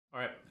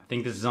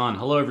think this is on.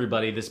 Hello,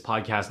 everybody. This is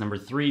podcast number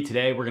 3.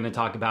 Today, we're going to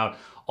talk about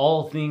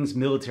all things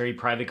military,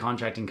 private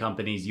contracting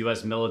companies,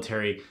 U.S.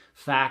 military,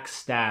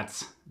 facts,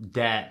 stats,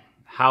 debt,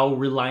 how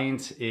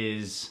reliant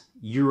is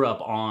Europe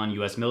on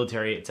U.S.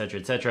 military, etc.,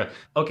 etc.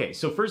 Okay,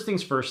 so first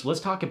things first, let's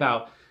talk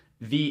about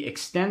the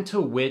extent to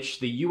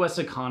which the U.S.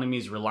 economy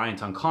is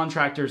reliant on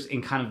contractors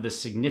and kind of the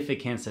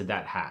significance that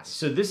that has.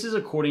 So this is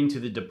according to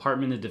the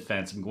Department of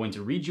Defense. I'm going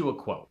to read you a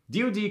quote.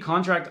 DoD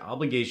contract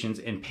obligations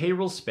and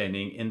payroll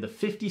spending in the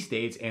 50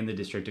 states and the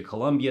District of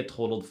Columbia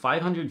totaled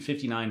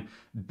 $559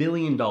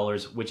 billion,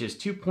 which is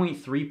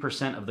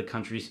 2.3% of the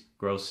country's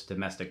gross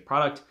domestic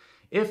product.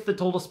 If the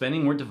total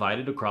spending were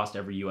divided across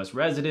every U.S.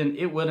 resident,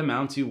 it would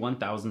amount to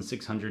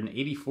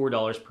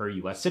 $1,684 per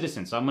U.S.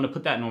 citizen. So I'm going to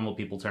put that in normal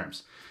people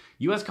terms.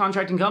 U.S.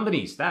 contracting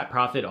companies that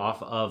profit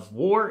off of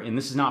war, and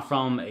this is not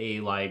from a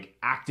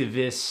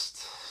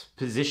activist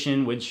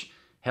position, which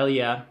hell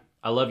yeah,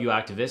 I love you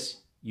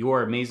activists. You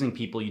are amazing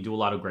people. You do a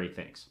lot of great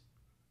things.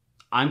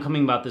 I'm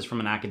coming about this from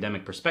an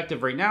academic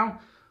perspective right now.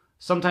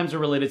 Sometimes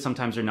they're related,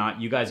 sometimes they're not.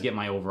 You guys get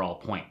my overall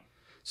point.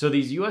 So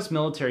these U.S.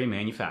 military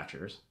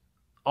manufacturers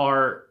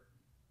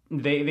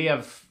they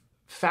have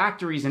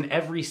factories in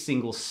every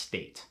single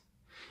state.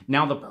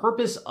 Now, the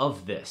purpose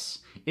of this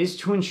is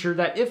to ensure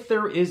that if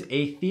there is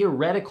a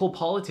theoretical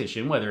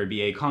politician, whether it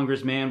be a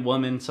congressman,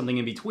 woman, something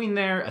in between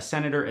there, a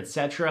senator,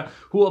 etc.,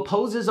 who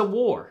opposes a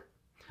war,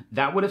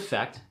 that would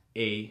affect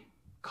a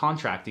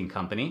contracting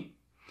company,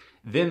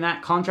 then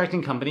that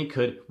contracting company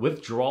could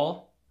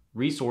withdraw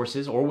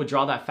resources or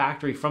withdraw that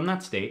factory from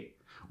that state,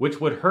 which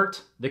would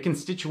hurt the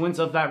constituents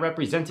of that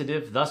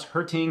representative, thus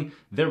hurting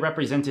their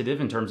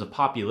representative in terms of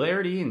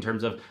popularity, in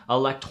terms of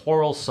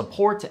electoral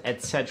support,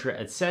 etc.,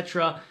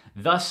 etc.,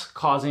 thus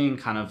causing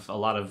kind of a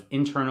lot of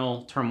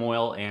internal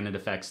turmoil, and it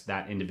affects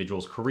that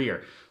individual's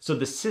career. So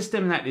the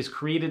system that is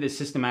created is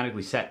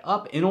systematically set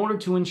up in order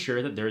to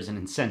ensure that there is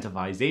an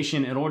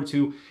incentivization, in order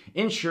to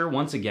ensure,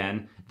 once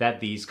again,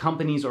 that these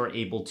companies are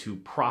able to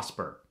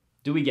prosper.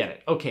 Do we get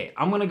it? Okay,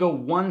 I'm going to go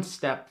one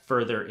step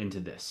further into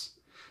this.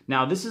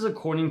 Now, this is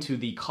according to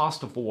the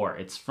Cost of War.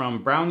 It's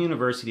from Brown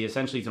University.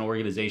 Essentially, it's an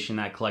organization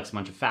that collects a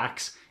bunch of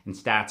facts and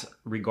stats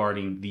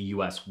regarding the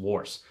U.S.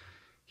 wars.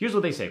 Here's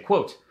what they say,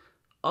 quote,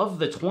 of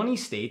the 20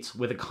 states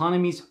with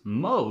economies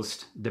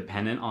most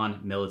dependent on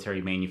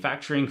military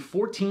manufacturing,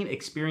 14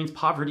 experience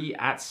poverty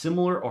at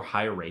similar or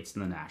higher rates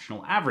than the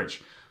national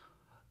average.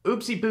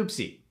 Oopsie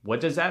poopsie. What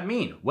does that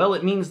mean? Well,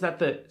 it means that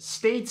the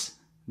states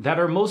that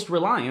are most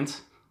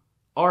reliant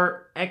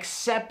are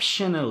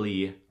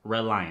exceptionally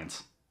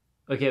reliant.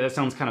 Okay, that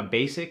sounds kind of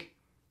basic.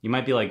 You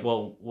might be like,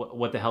 well,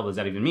 what the hell does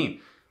that even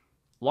mean?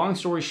 Long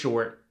story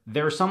short,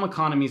 there are some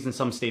economies in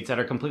some states that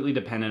are completely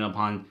dependent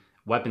upon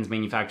weapons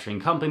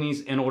manufacturing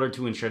companies in order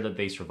to ensure that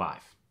they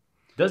survive.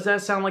 Does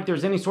that sound like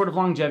there's any sort of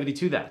longevity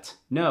to that?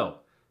 No.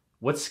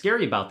 What's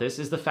scary about this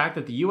is the fact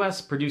that the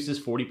US produces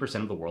 40%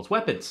 of the world's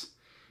weapons.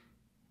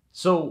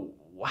 So,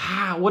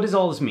 wow, what does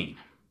all this mean?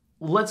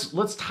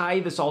 Let's tie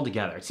this all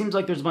together. It seems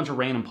like there's a bunch of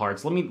random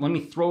parts. Let me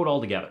throw it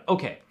all together.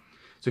 Okay,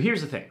 so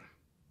here's the thing.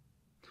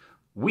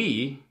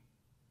 We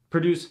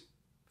produce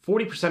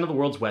 40% of the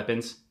world's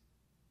weapons,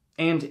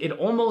 and it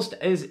almost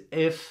as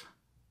if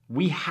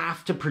we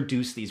have to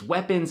produce these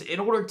weapons in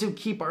order to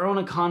keep our own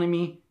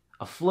economy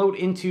afloat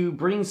and to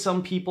bring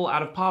some people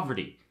out of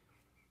poverty.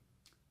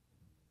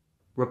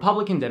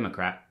 Republican,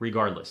 Democrat,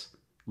 regardless.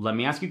 Let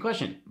me ask you a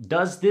question.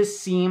 Does this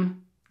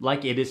seem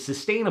like it is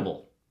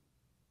sustainable?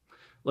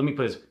 Let me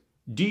put this.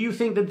 Do you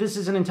think that this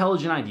is an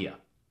intelligent idea?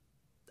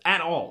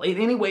 At all, in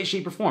any way,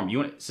 shape, or form? You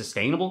want it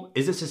sustainable?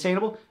 Is it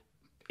sustainable?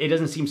 It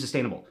doesn't seem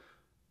sustainable.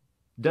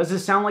 Does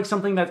this sound like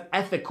something that's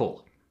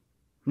ethical?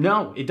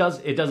 No, it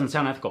doesn't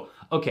sound ethical.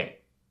 Okay.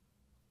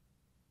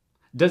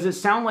 Does it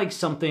sound like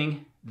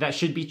something that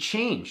should be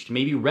changed?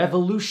 Maybe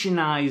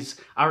revolutionize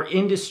our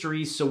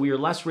industries so we are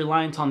less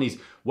reliant on these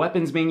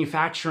weapons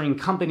manufacturing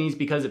companies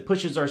because it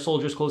pushes our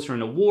soldiers closer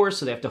into war,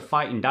 so they have to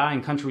fight and die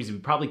in countries we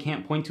probably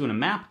can't point to in a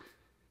map?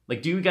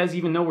 Do you guys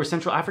even know where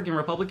Central African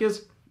Republic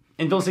is?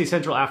 And don't say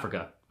Central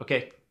Africa,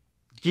 okay?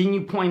 Can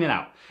you point it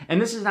out?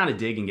 And this is not a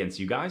dig against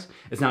you guys.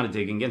 It's not a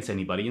dig against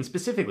anybody. And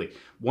specifically,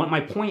 what my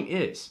point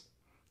is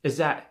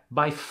that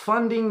by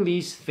funding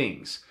these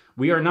things,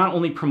 we are not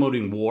only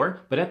promoting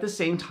war, but at the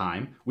same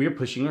time, we are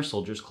pushing our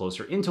soldiers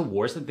closer into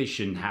wars that they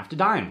shouldn't have to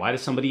die in. Why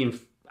does somebody in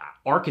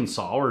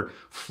Arkansas or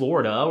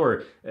Florida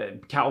or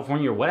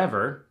California or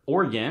whatever,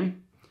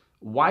 Oregon,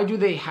 why do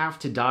they have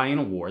to die in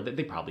a war that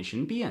they probably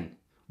shouldn't be in?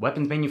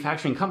 Weapons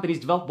manufacturing companies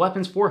develop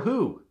weapons for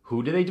who?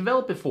 Who do they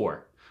develop it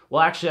for?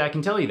 Well, actually, I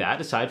can tell you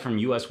that, aside from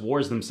U.S.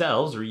 wars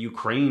themselves, or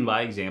Ukraine,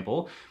 by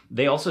example,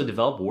 they also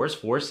develop wars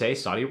for, say,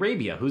 Saudi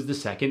Arabia, who's the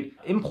second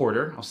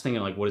importer. I was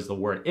thinking, what is the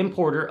word?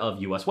 Importer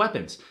of U.S.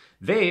 weapons.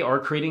 They are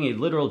creating a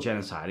literal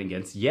genocide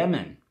against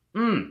Yemen.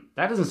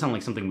 That doesn't sound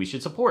like something we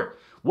should support.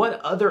 What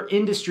other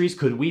industries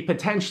could we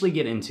potentially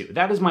get into?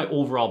 That is my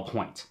overall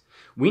point.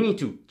 We need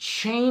to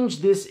change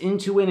this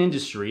into an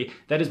industry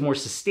that is more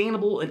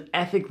sustainable and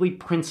ethically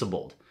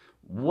principled.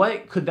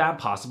 What could that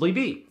possibly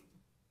be?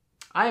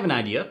 I have an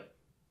idea.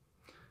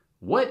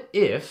 What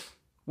if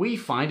we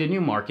find a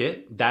new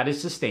market that is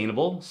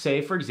sustainable?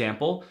 Say, for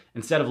example,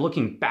 instead of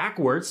looking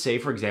backwards, say,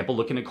 for example,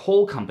 looking at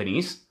coal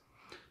companies,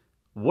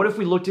 what if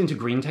we looked into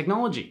green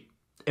technology?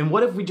 And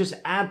what if we just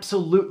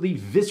absolutely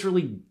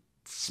viscerally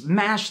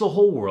smash the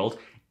whole world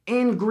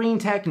in green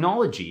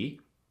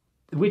technology,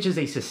 which is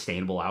a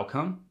sustainable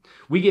outcome?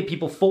 We get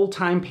people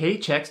full-time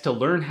paychecks to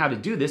learn how to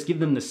do this, give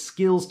them the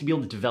skills to be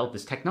able to develop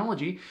this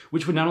technology,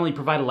 which would not only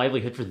provide a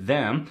livelihood for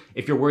them,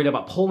 if you're worried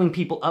about pulling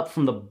people up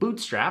from the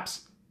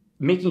bootstraps,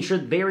 making sure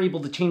they're able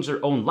to change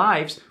their own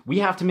lives, we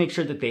have to make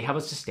sure that they have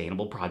a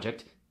sustainable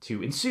project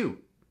to ensue.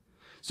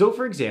 So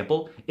for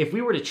example, if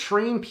we were to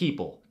train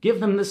people, give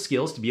them the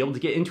skills to be able to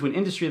get into an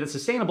industry that's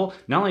sustainable,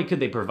 not only could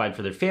they provide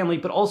for their family,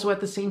 but also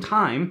at the same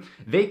time,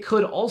 they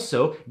could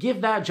also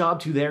give that job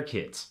to their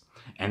kids.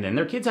 And then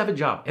their kids have a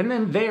job, and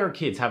then their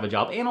kids have a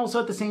job, and also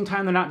at the same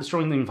time, they're not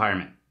destroying the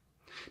environment.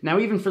 Now,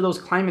 even for those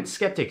climate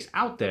skeptics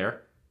out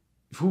there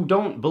who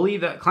don't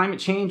believe that climate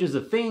change is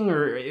a thing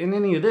or in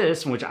any of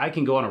this, which I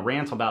can go on a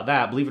rant about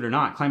that, believe it or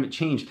not, climate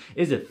change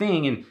is a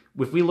thing. And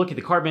if we look at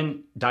the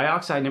carbon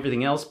dioxide and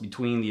everything else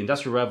between the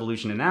Industrial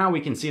Revolution and now, we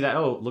can see that,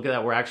 oh, look at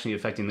that, we're actually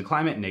affecting the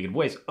climate in negative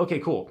ways. Okay,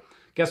 cool.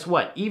 Guess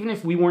what? Even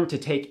if we weren't to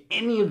take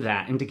any of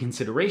that into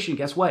consideration,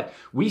 guess what?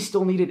 We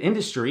still need an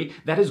industry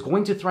that is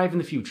going to thrive in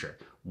the future.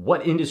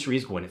 What industry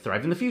is going to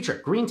thrive in the future?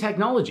 Green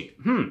technology.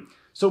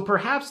 So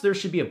perhaps there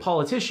should be a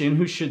politician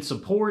who should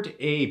support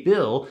a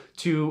bill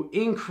to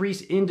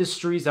increase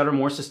industries that are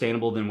more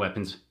sustainable than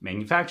weapons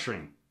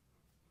manufacturing.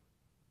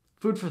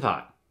 Food for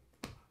thought.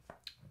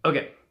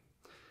 Okay.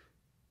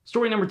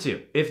 Story number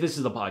 2, if this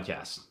is the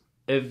podcast.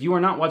 If you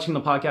are not watching the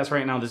podcast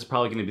right now, this is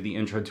probably going to be the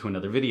intro to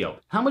another video.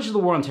 How much does the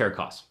war on terror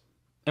cost?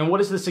 And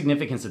what is the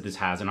significance that this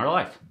has in our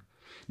life?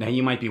 Now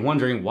you might be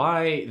wondering,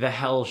 why the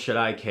hell should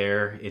I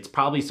care? It's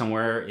probably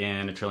somewhere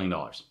in $1 trillion.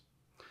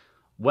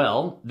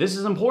 Well, this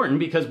is important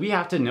because we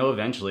have to know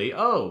eventually,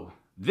 oh,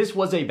 this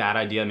was a bad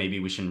idea, maybe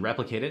we shouldn't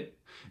replicate it.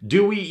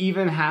 Do we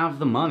even have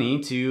the money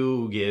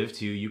to give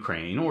to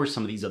Ukraine or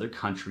some of these other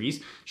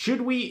countries?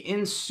 Should we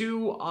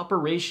ensue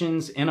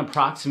operations in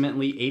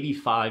approximately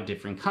 85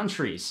 different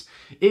countries?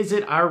 Is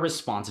it our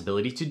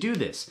responsibility to do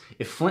this?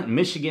 If Flint,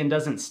 Michigan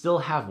doesn't still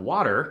have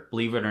water,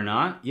 believe it or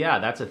not, yeah,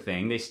 that's a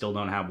thing. They still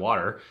don't have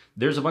water.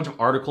 There's a bunch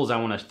of articles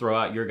I want to throw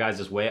out your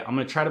guys' way. I'm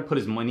going to try to put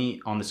as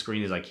many on the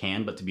screen as I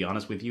can, but to be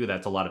honest with you,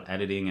 that's a lot of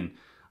editing and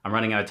I'm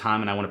running out of time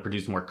and I want to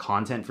produce more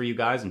content for you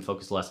guys and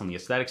focus less on the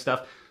aesthetic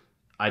stuff.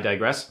 I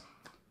digress.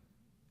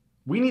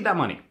 We need that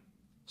money.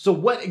 So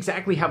what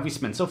exactly have we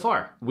spent so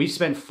far? We've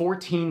spent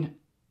 $14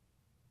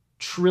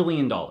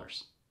 trillion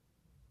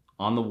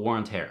on the war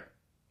on terror.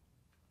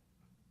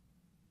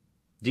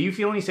 Do you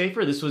feel any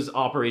safer? This was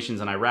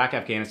operations in Iraq,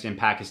 Afghanistan,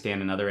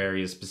 Pakistan, and other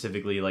areas,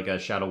 specifically like a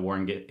shadow war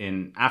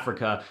in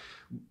Africa.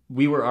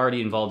 We were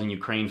already involved in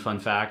Ukraine, fun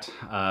fact,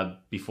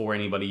 before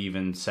anybody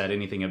even said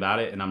anything about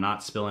it, and I'm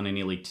not spilling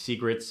any leaked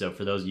secrets, so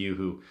for those of you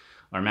who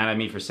are mad at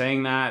me for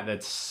saying that,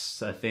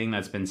 that's a thing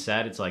that's been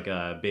said. It's like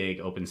a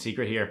big open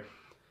secret here.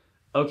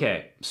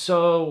 Okay,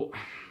 so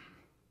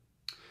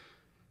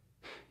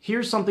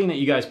here's something that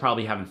you guys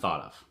probably haven't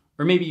thought of.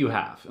 Or maybe you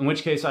have, in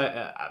which case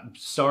I'm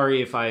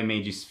sorry if I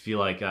made you feel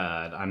like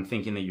I'm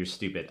thinking that you're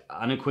stupid.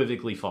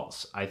 Unequivocally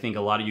false. I think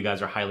a lot of you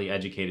guys are highly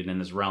educated in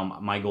this realm.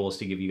 My goal is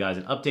to give you guys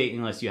an update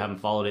unless you haven't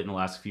followed it in the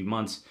last few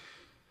months.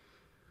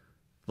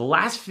 The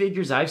last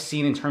figures I've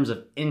seen in terms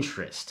of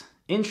interest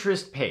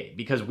paid,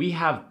 because we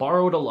have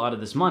borrowed a lot of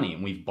this money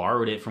and we've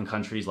borrowed it from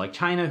countries like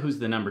China, who's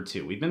the number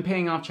 2. We've been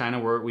paying off China.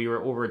 We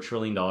were over $1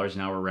 trillion.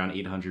 Now we're around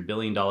 $800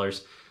 billion.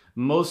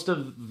 Most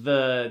of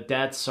the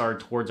debts are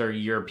towards our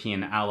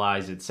European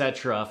allies,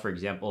 etc. For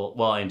example,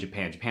 well, and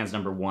Japan. Japan's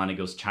number 1. It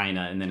goes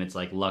China, and then it's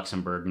like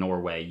Luxembourg,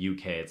 Norway,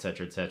 UK,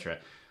 etc., etc.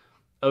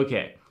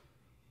 Okay.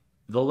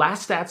 The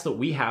last stats that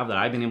we have that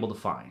I've been able to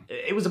find,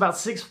 it was about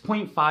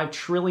 $6.5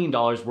 trillion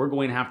we're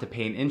going to have to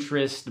pay in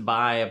interest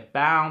by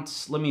about,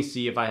 let me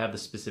see if I have the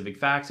specific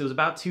facts, it was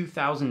about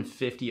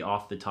 2050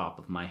 off the top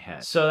of my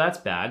head. So that's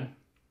bad.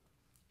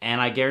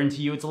 And I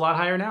guarantee you it's a lot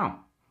higher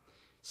now.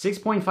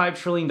 $6.5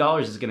 trillion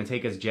is going to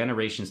take us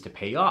generations to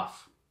pay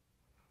off.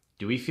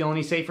 Do we feel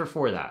any safer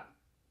for that?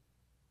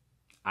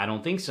 I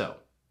don't think so.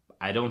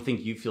 I don't think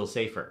you feel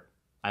safer.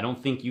 I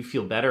don't think you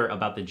feel better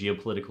about the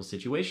geopolitical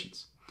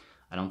situations.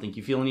 I don't think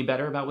you feel any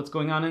better about what's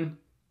going on in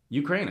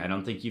Ukraine. I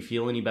don't think you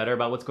feel any better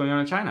about what's going on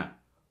in China.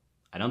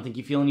 I don't think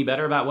you feel any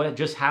better about what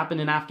just happened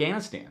in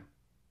Afghanistan.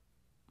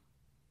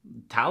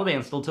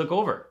 Taliban still took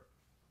over.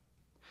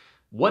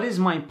 What is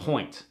my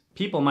point?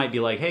 People might be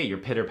like, hey, you're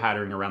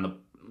pitter-pattering around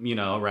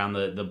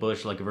the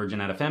bush like a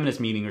virgin at a feminist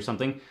meeting or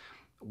something.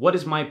 What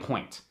is my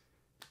point?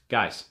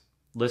 Guys,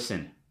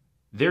 listen.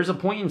 There's a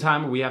point in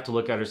time where we have to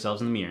look at ourselves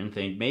in the mirror and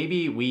think,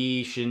 maybe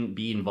we shouldn't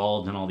be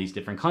involved in all these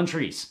different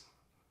countries.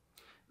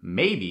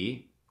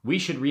 Maybe we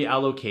should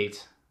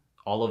reallocate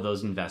all of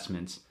those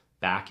investments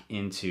back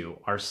into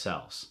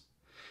ourselves.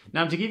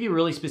 Now, to give you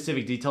really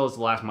specific details,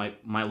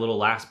 my little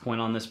last point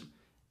on this,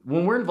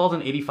 When we're involved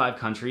in 85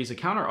 countries, a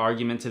counter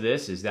argument to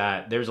this is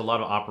that there's a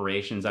lot of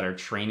operations that are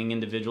training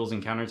individuals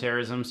in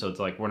counterterrorism. So it's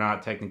like we're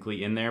not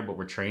technically in there, but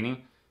we're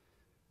training.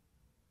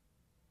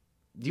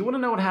 Do you want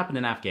to know what happened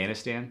in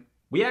Afghanistan?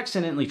 We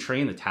accidentally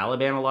trained the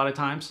Taliban a lot of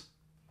times.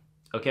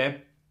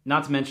 Okay?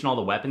 Not to mention all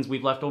the weapons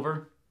we've left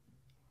over.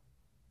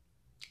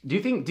 Do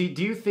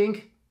you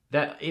think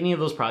that any of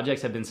those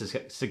projects have been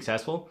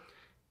successful?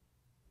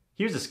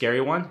 Here's a scary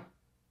one.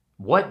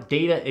 What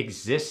data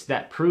exists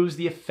that proves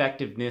the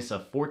effectiveness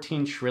of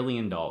 $14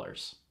 trillion?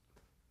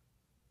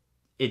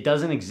 It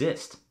doesn't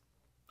exist.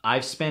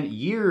 I've spent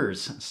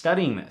years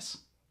studying this.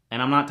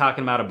 And I'm not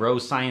talking about a bro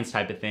science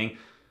type of thing.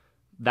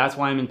 That's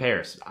why I'm in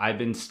Paris. I've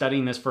been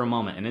studying this for a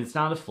moment, and it's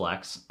not a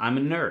flex. I'm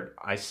a nerd.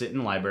 I sit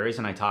in libraries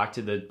and I talk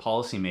to the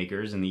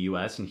policymakers in the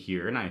US and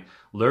here, and I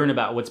learn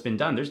about what's been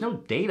done. There's no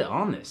data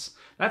on this.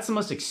 That's the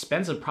most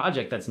expensive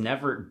project that's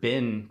never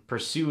been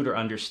pursued or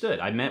understood.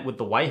 I met with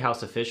the White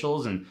House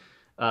officials and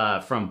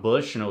from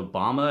Bush and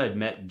Obama. I've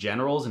met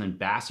generals and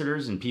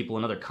ambassadors and people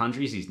in other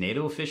countries, these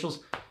NATO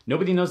officials.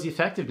 Nobody knows the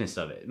effectiveness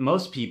of it.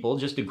 Most people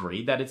just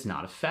agreed that it's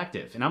not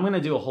effective. And I'm going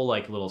to do a whole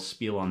little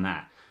spiel on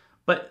that.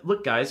 But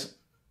look, guys,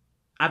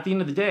 at the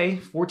end of the day,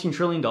 $14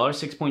 trillion,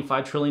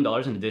 $6.5 trillion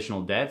in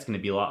additional debt. It's going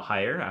to be a lot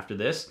higher after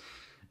this.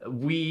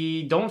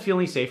 We don't feel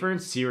any safer in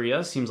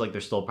Syria. Seems like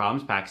there's still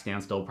problems.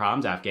 Pakistan, still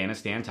problems.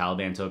 Afghanistan,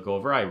 Taliban took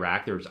over.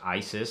 Iraq, there was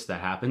ISIS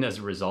that happened as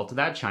a result of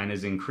that.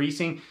 China's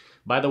increasing.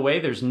 By the way,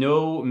 there's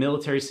no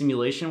military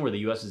simulation where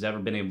the US has ever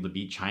been able to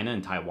beat China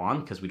and Taiwan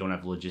because we don't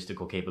have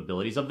logistical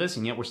capabilities of this,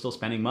 and yet we're still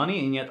spending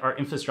money, and yet our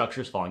infrastructure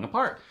is falling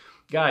apart.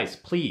 Guys,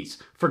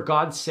 please, for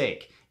God's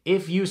sake,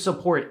 if you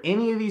support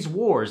any of these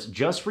wars,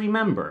 just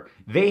remember,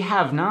 they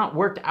have not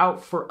worked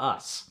out for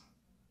us.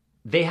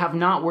 They have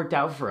not worked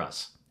out for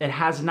us. It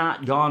has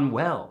not gone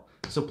well.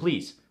 So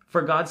please,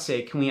 for God's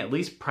sake, can we at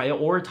least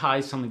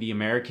prioritize some of the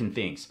American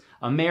things?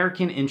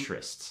 American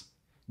interests.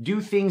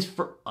 Do things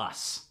for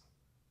us.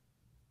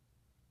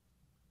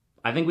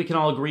 I think we can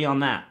all agree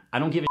on that. I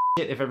don't give a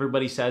shit if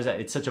everybody says that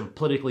it's such a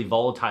politically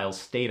volatile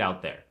state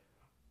out there.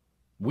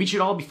 We should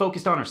all be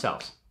focused on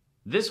ourselves.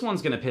 This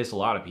one's going to piss a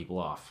lot of people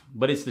off,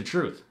 but it's the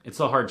truth. It's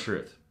the hard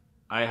truth.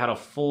 I had a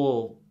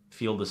full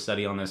field of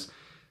study on this.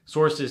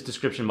 Sources,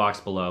 description box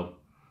below.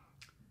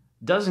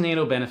 Does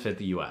NATO benefit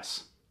the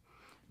US?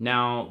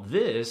 Now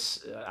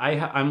this,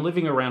 I'm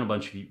living around a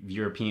bunch of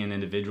European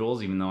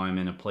individuals, even though I'm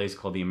in a place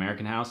called the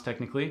American House,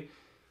 technically.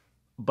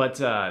 But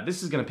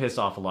this is going to piss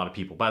off a lot of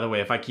people. By the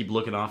way, if I keep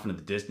looking off into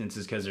the distance,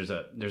 it's because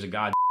there's a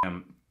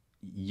goddamn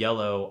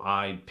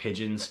yellow-eyed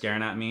pigeon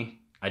staring at me.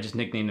 I just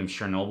nicknamed him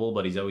Chernobyl,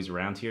 but he's always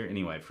around here.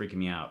 Anyway, freaking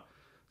me out.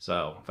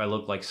 So if I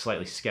look like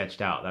slightly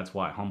sketched out, that's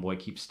why homeboy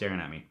keeps staring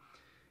at me.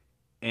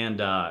 And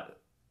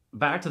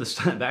back to the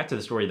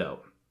story though.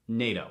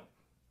 NATO.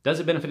 Does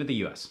it benefit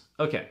the US?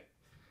 Okay.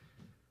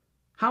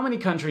 How many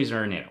countries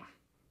are in NATO?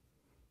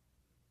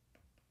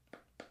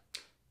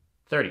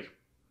 30.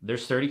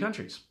 There's 30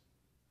 countries.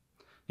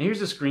 Now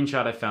here's a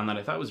screenshot I found that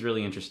I thought was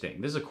really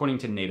interesting. This is according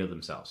to NATO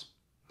themselves.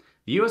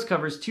 The US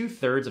covers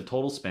 2/3 of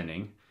total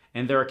spending,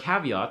 and there are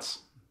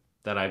caveats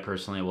that I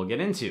personally will get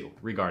into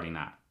regarding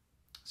that.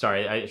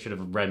 Sorry, I should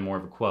have read more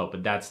of a quote,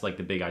 but that's like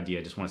the big idea.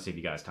 I just want to save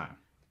you guys time.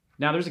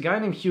 Now there's a guy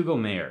named Hugo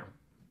Mayer.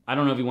 I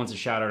don't know if he wants a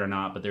shout out or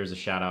not, but there's a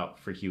shout out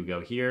for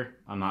Hugo here.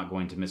 I'm not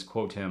going to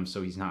misquote him,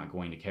 so he's not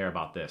going to care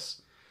about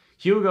this.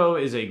 Hugo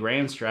is a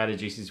grand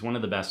strategist. He's one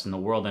of the best in the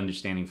world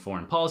understanding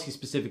foreign policy,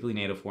 specifically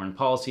NATO foreign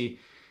policy.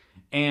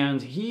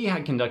 And he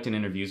had conducted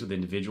interviews with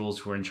individuals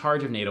who were in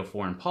charge of NATO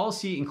foreign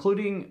policy,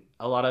 including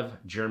a lot of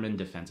German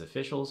defense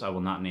officials. I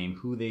will not name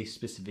who they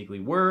specifically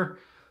were,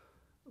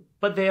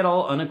 but they had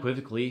all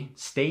unequivocally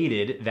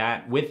stated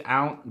that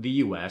without the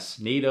US,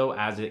 NATO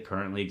as it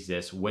currently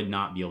exists would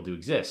not be able to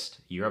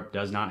exist. Europe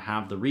does not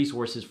have the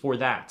resources for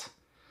that.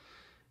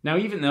 Now,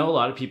 even though a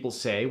lot of people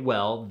say,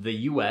 well, the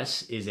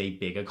US is a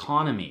big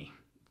economy,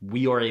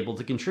 we are able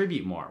to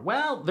contribute more.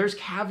 Well, there's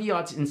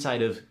caveats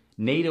inside of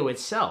NATO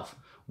itself,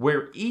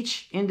 where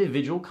each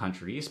individual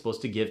country is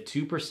supposed to give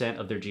 2%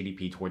 of their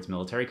GDP towards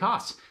military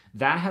costs.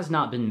 That has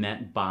not been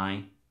met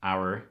by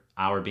our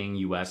being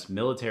US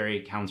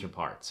military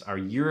counterparts, our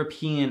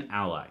European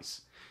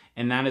allies.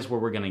 And that is where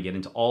we're going to get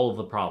into all of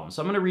the problems.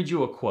 So I'm going to read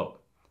you a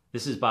quote.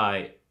 This is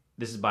by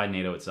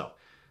NATO itself.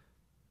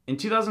 In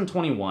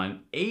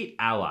 2021, 8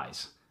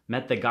 allies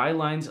met the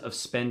guidelines of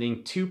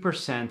spending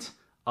 2%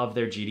 of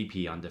their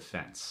GDP on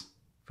defense.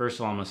 First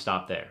of all, I'm going to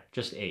stop there.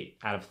 Just 8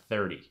 out of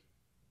 30.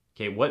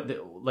 Okay,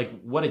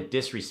 what a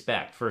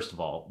disrespect, first of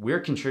all.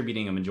 We're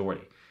contributing a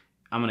majority.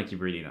 I'm going to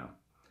keep reading now.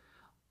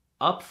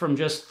 Up from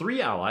just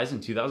 3 allies in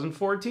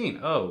 2014.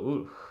 Oh,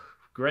 ooh,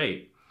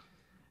 great.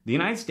 The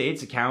United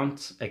States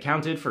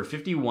accounted for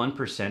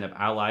 51% of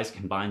allies'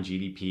 combined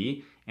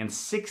GDP and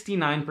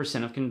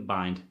 69% of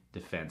combined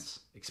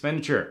defense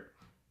expenditure.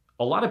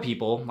 A lot of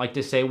people like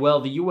to say, well,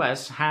 the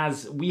US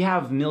we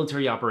have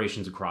military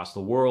operations across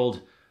the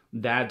world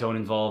that don't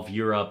involve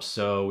Europe,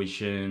 so we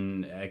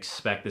shouldn't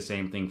expect the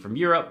same thing from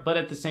Europe. But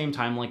at the same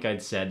time, like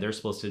I'd said, they're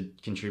supposed to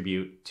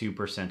contribute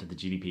 2% of the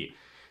GDP.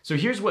 So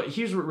here's what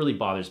really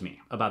bothers me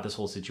about this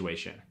whole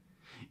situation.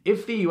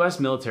 If the US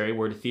military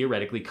were to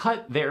theoretically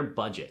cut their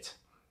budget,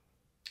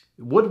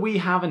 would we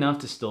have enough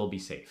to still be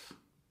safe?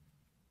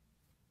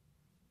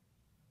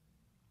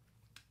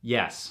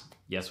 Yes.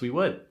 Yes, we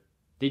would.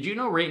 Did you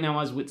know right now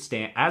as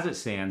it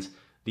stands,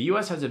 the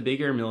US has a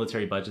bigger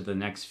military budget than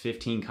the next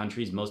 15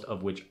 countries, most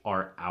of which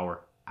are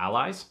our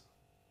allies?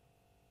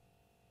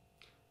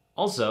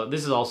 Also,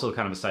 this is also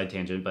kind of a side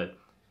tangent, but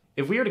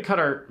if we were to cut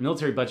our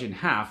military budget in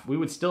half, we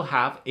would still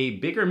have a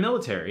bigger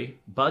military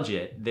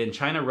budget than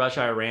China,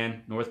 Russia,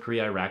 Iran, North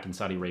Korea, Iraq, and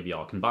Saudi Arabia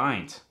all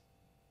combined.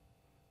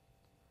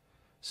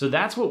 So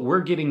that's what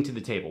we're getting to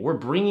the table. We're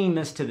bringing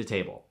this to the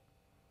table.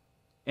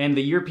 And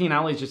the European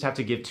allies just have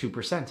to give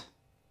 2%.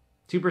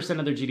 2%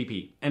 of their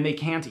GDP. And they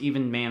can't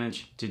even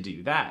manage to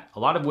do that. A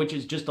lot of which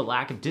is just a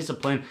lack of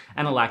discipline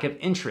and a lack of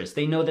interest.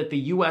 They know that the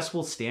US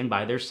will stand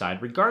by their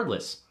side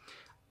regardless.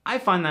 I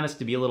find that as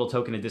to be a little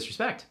token of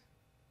disrespect.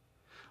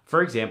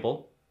 For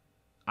example,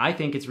 I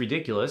think it's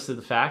ridiculous that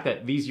the fact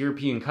that these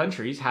European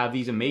countries have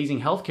these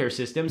amazing healthcare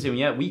systems and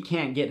yet we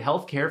can't get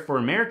healthcare for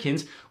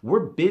Americans.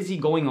 We're busy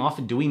going off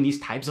and doing these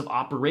types of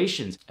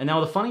operations. And now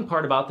the funny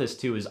part about this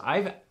too is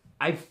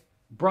I've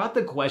brought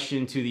the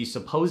question to the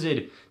supposed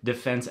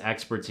defense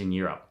experts in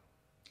Europe.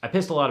 I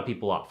pissed a lot of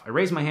people off. I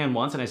raised my hand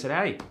once and I said,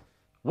 hey,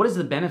 what is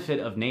the benefit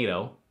of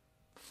NATO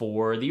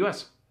for the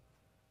US?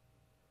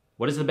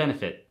 What is the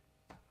benefit?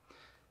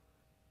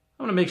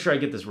 I want to make sure I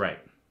get this right.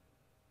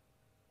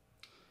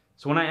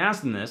 So when I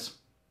asked them this,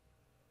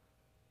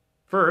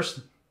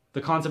 first,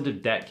 the concept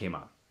of debt came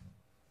up.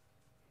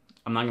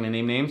 I'm not going to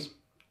name names.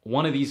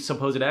 One of these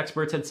supposed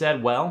experts had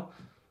said, well,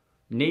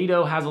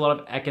 NATO has a lot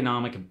of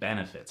economic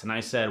benefits. And I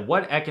said,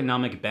 what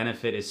economic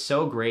benefit is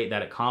so great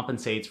that it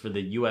compensates for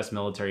the US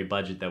military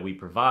budget that we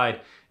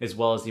provide, as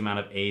well as the amount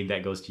of aid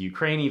that goes to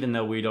Ukraine, even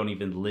though we don't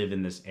even live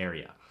in this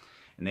area?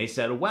 And they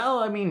said, well,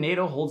 I mean,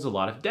 NATO holds a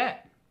lot of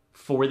debt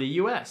for the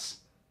US.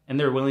 And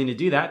they're willing to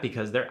do that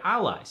because they're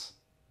allies.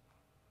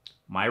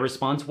 My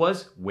response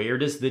was, where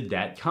does the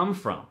debt come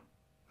from?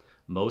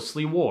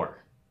 Mostly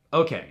war.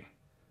 Okay,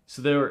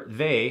 so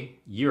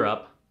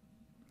Europe,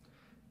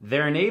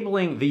 they're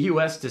enabling the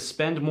US to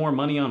spend more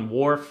money on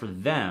war for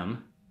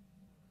them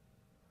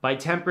by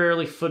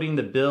temporarily footing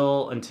the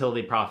bill until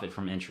they profit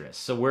from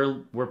interest. So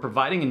we're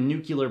providing a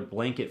nuclear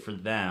blanket for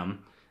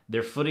them.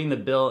 They're footing the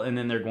bill and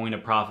then they're going to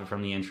profit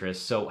from the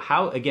interest. So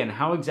how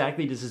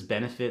exactly does this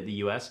benefit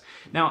the US?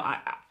 Now,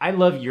 I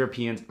love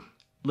Europeans.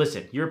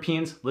 Listen,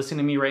 Europeans, listen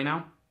to me right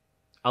now.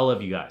 I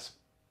love you guys.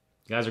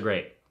 You guys are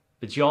great.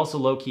 But you also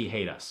low-key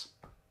hate us.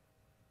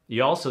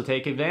 You also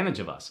take advantage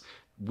of us.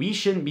 We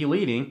shouldn't be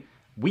leading.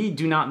 We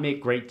do not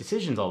make great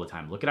decisions all the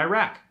time. Look at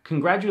Iraq.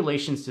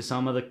 Congratulations to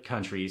some of the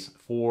countries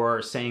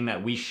for saying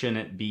that we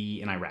shouldn't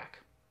be in Iraq.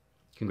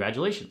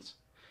 Congratulations.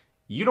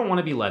 You don't want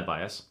to be led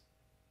by us.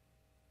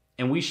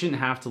 And we shouldn't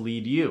have to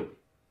lead you.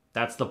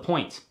 That's the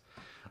point.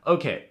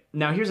 Okay,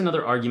 now here's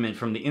another argument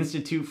from the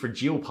Institute for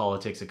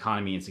Geopolitics,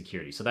 Economy, and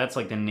Security. So that's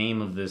like the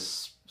name of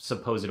this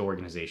supposed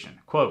organization.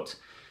 Quote,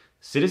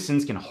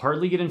 citizens can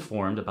hardly get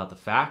informed about the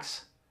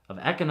facts of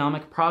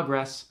economic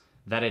progress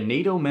that a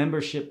NATO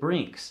membership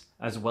brings,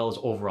 as well as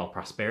overall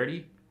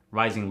prosperity,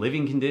 rising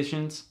living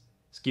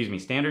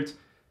standards,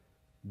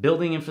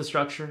 building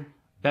infrastructure,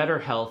 better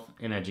health,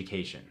 and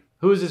education.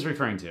 Who is this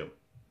referring to?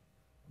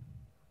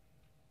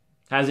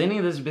 Has any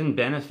of this been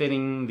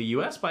benefiting the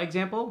US, by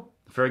example?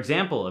 For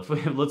example,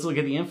 let's look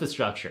at the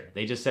infrastructure.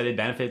 They just said it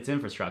benefits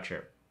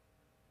infrastructure.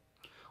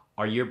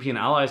 Our European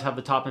allies have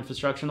the top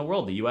infrastructure in the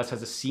world. The US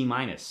has a C-.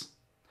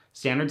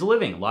 Standards of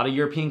living. A lot of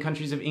European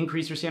countries have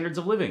increased their standards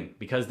of living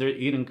because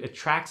it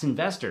attracts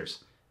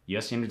investors.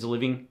 US standards of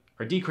living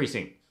are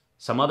decreasing.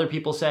 Some other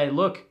people say,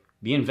 look,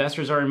 the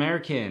investors are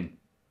American.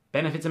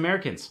 Benefits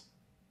Americans.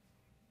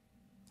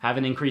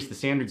 Haven't increased the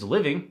standards of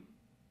living.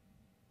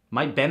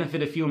 Might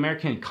benefit a few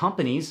American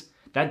companies.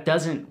 That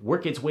doesn't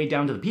work its way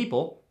down to the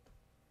people.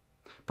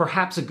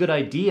 Perhaps a good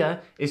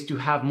idea is to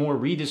have more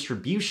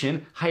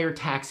redistribution, higher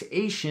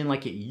taxation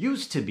like it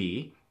used to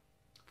be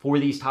for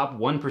these top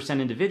 1%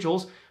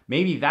 individuals.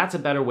 Maybe that's a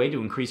better way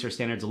to increase our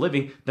standards of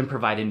living than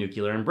provide a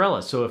nuclear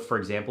umbrella. So if, for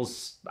example,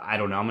 I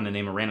don't know, I'm going to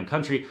name a random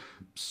country,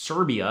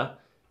 Serbia,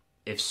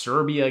 if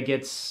Serbia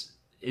gets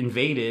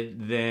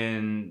invaded,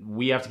 then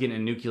we have to get in a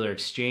nuclear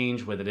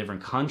exchange with a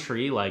different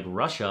country like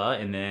Russia,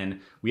 and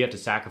then we have to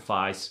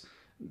sacrifice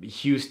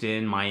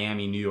Houston,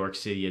 Miami, New York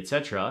City,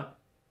 etc.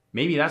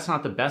 Maybe that's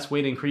not the best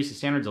way to increase the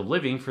standards of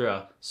living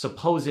for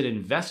supposed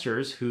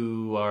investors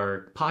who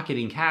are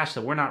pocketing cash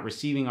that we're not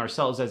receiving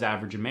ourselves as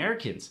average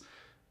Americans.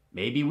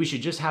 Maybe we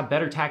should just have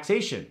better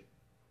taxation.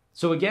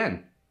 So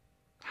again,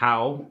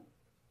 how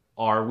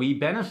are we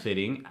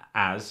benefiting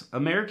as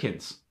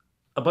Americans?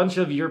 A bunch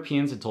of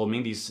Europeans had told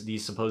me,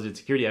 these supposed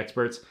security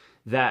experts,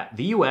 that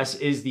the US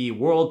is the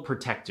world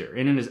protector,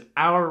 and it is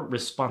our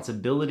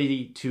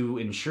responsibility to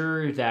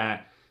ensure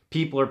that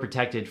people are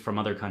protected from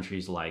other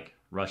countries like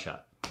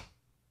Russia.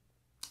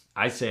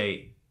 I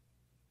say,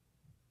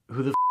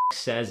 who the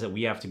says that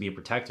we have to be a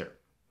protector?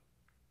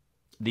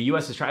 The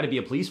US has tried to be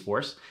a police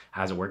force.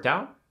 Has it worked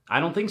out? I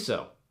don't think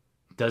so.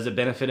 Does it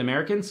benefit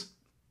Americans?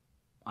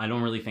 I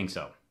don't really think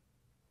so.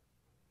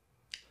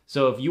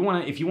 So if you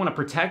want to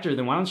protect her,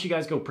 then why don't you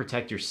guys go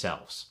protect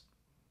yourselves?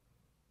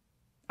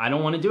 I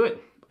don't want to do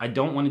it. I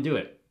don't want to do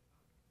it.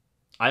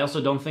 I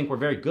also don't think we're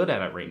very good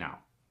at it right now.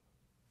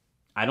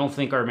 I don't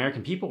think our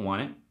American people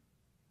want it.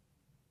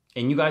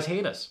 And you guys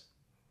hate us.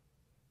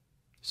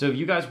 So if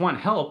you guys want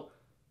help,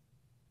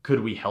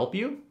 could we help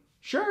you?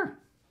 Sure.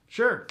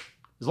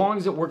 As long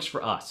as it works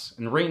for us.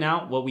 And right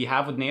now, what we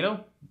have with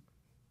NATO,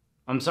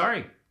 I'm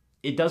sorry,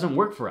 it doesn't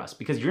work for us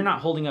because you're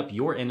not holding up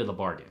your end of the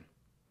bargain.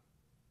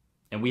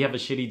 And we have a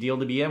shitty deal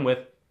to be in with,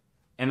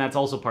 and that's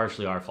also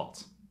partially our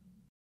fault.